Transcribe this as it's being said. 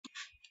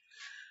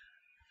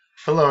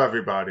Hello,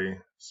 everybody.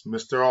 It's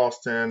Mr.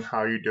 Alston.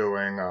 How you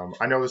doing?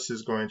 I know this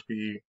is going to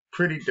be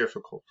pretty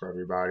difficult for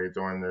everybody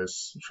during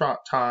this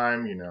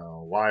time,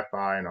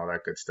 Wi-Fi and all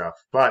that good stuff.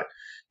 But,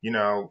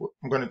 we're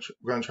going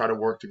to try to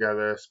work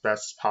together as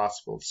best as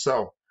possible.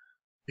 So,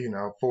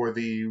 for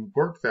the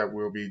work that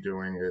we'll be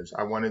doing is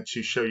I wanted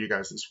to show you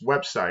guys this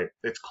website.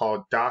 It's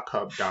called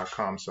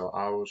DocHub.com. So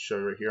I will show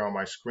you here on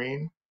my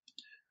screen.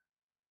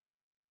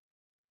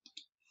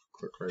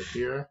 Click right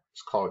here.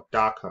 It's called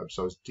DocHub.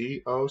 So it's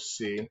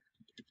DOC.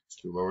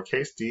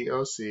 Lowercase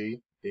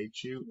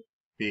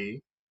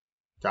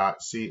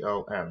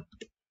DOCHUB.com.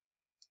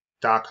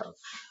 DocHub.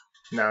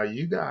 Now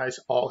you guys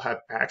all have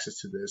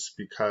access to this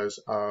because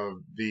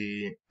of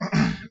the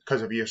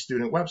because of your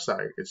student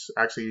website. It's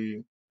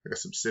actually like a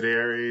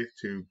subsidiary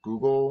to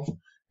Google,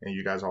 and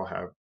you guys all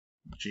have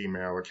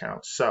Gmail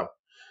accounts. So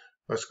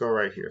let's go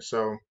right here.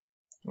 So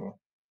yeah,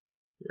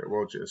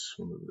 we'll just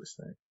remove this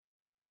thing.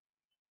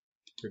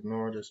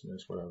 Ignore,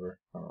 dismiss, whatever.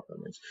 I don't know what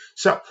that means.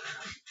 So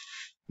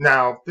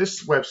now,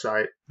 this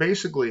website,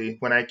 basically,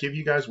 when I give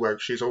you guys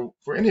worksheets, or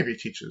for any of you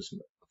teachers,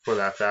 for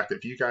that fact,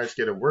 if you guys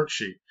get a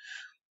worksheet,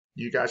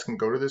 you guys can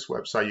go to this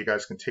website. You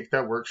guys can take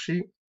that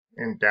worksheet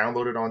and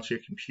download it onto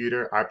your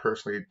computer. I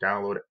personally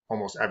download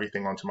almost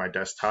everything onto my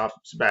desktop.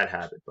 It's a bad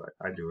habit, but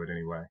I do it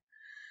anyway.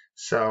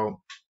 So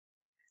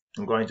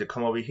I'm going to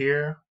come over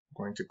here.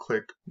 I'm going to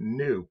click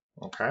New,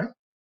 okay?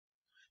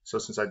 So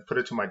since I put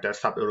it to my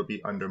desktop, it'll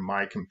be under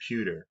my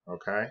computer,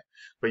 okay?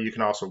 But you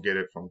can also get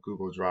it from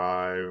Google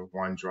Drive,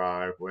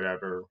 OneDrive,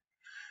 whatever.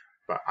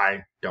 But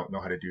I don't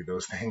know how to do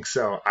those things.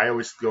 So I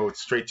always go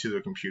straight to the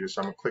computer. So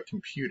I'm gonna click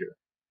Computer.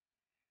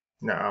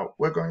 Now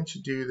we're going to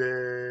do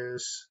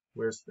this.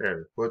 Where's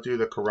there? We'll do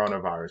the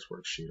coronavirus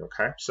worksheet,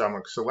 okay? So I'm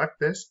gonna select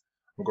this.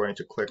 I'm going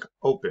to click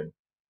Open.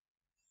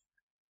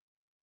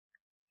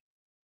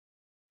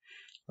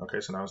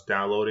 Okay, so now it's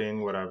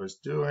downloading what I was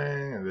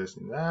doing and this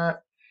and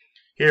that.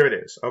 Here it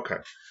is. Okay,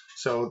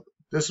 so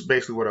this is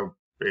basically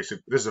this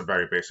is a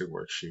very basic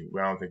worksheet.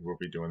 I don't think we'll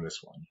be doing this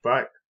one,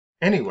 but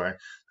anyway,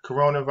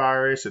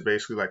 coronavirus is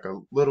basically like a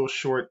little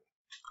short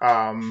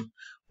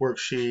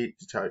worksheet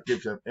to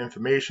give them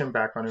information,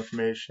 background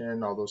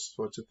information, all those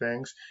sorts of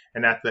things,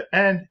 and at the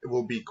end it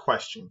will be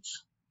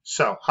questions.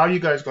 So how are you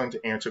guys going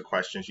to answer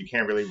questions? You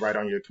can't really write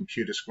on your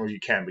computer screen. You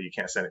can, but you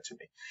can't send it to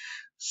me.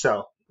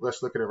 So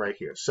let's look at it right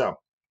here. So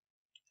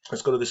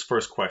let's go to this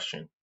first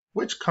question.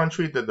 Which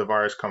country did the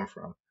virus come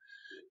from?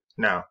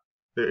 Now,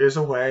 there is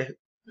a way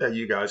that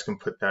you guys can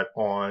put that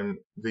on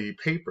the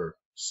paper.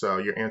 So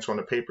your answer on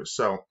the paper.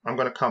 So I'm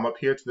going to come up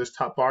here to this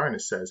top bar and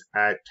it says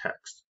add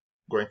text.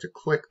 I'm going to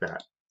click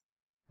that.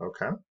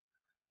 Okay.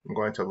 I'm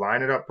going to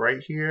line it up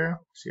right here.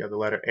 See how the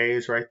letter A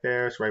is right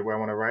there? It's right where I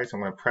want to write. So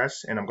I'm going to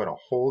press and I'm going to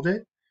hold it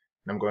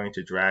and I'm going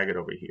to drag it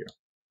over here.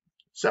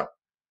 So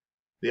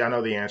I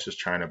know the answer is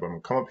China, but I'm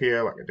going to come up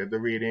here like I did the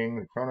reading.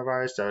 The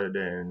coronavirus started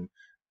in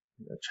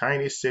the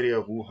Chinese city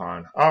of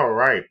Wuhan. All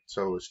right,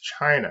 so it was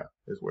China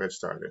is where it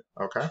started.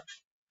 Okay,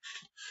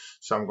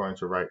 so I'm going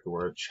to write the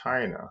word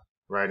China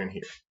right in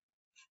here.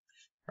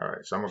 All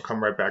right, so I'm going to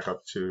come right back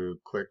up to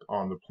click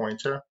on the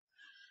pointer.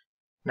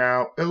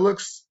 Now it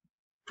looks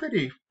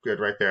pretty good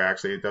right there.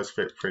 Actually, it does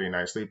fit pretty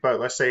nicely, but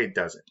let's say it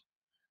doesn't.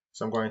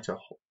 So I'm going to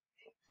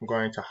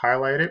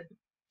highlight it.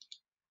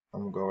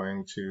 I'm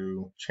going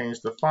to change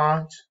the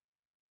font.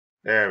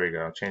 There we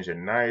go. Change it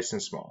nice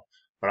and small.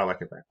 But I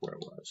like it back where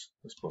it was.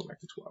 Let's put it back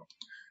to 12.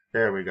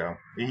 There we go.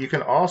 And you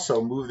can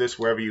also move this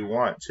wherever you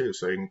want too.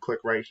 So you can click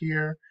right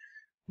here,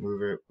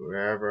 move it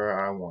wherever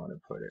I want to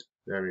put it.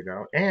 There we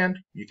go. And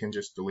you can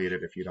just delete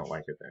it if you don't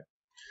like it there.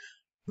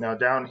 Now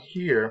down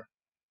here,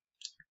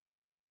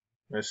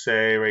 let's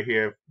say right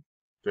here,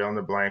 fill in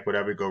the blank,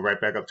 whatever, go right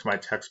back up to my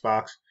text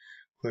box.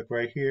 Click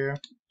right here,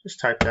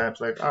 just type that.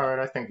 It's like, all right,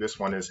 I think this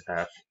one is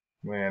F.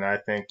 And I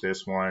think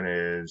this one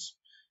is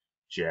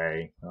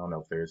J. I don't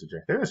know if there is a J.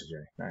 There is a J.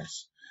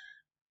 Nice.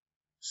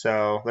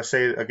 So let's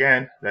say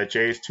again that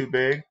J is too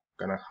big. I'm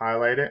gonna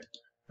highlight it.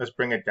 Let's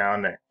bring it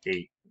down to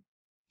 8.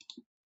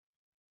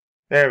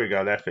 There we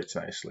go. That fits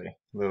nicely.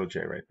 Little J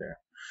right there.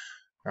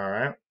 All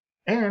right.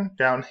 And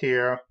down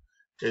here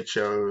it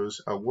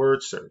shows a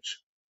word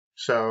search.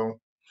 So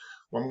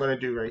what I'm gonna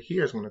do right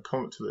here is I'm gonna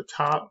come up to the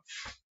top,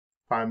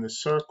 find the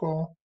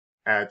circle,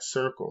 add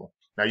circle.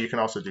 Now you can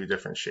also do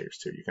different shapes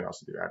too. You can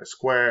also do add a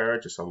square,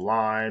 just a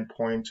line,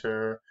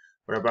 pointer,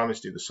 whatever. I'm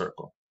just do the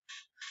circle.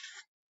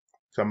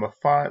 So I'm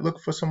gonna look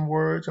for some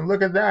words, and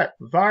look at that,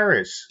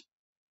 virus.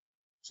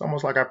 It's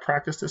almost like I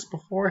practiced this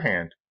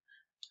beforehand.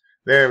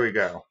 There we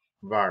go,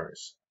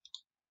 virus.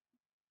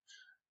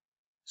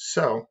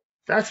 So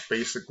that's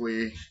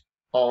basically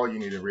all you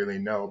need to really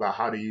know about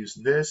how to use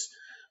this.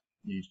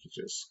 You can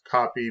just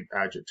copy,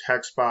 add your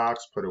text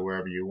box, put it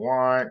wherever you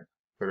want,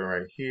 put it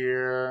right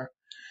here.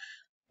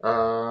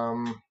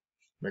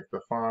 Make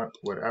the font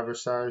whatever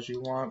size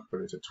you want,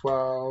 put it to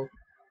 12.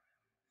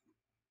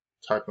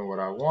 Type in what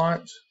I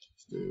want.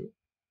 Let's do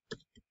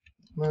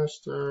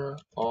Mr.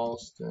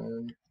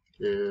 Alston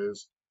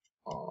is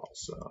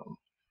awesome.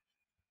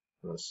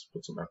 Let's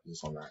put some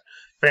emphasis on that.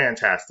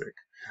 Fantastic.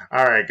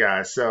 All right,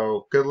 guys.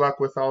 So good luck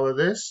with all of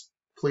this.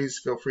 Please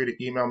feel free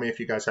to email me if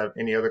you guys have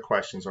any other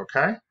questions,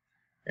 okay?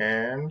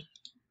 And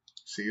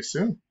see you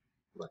soon.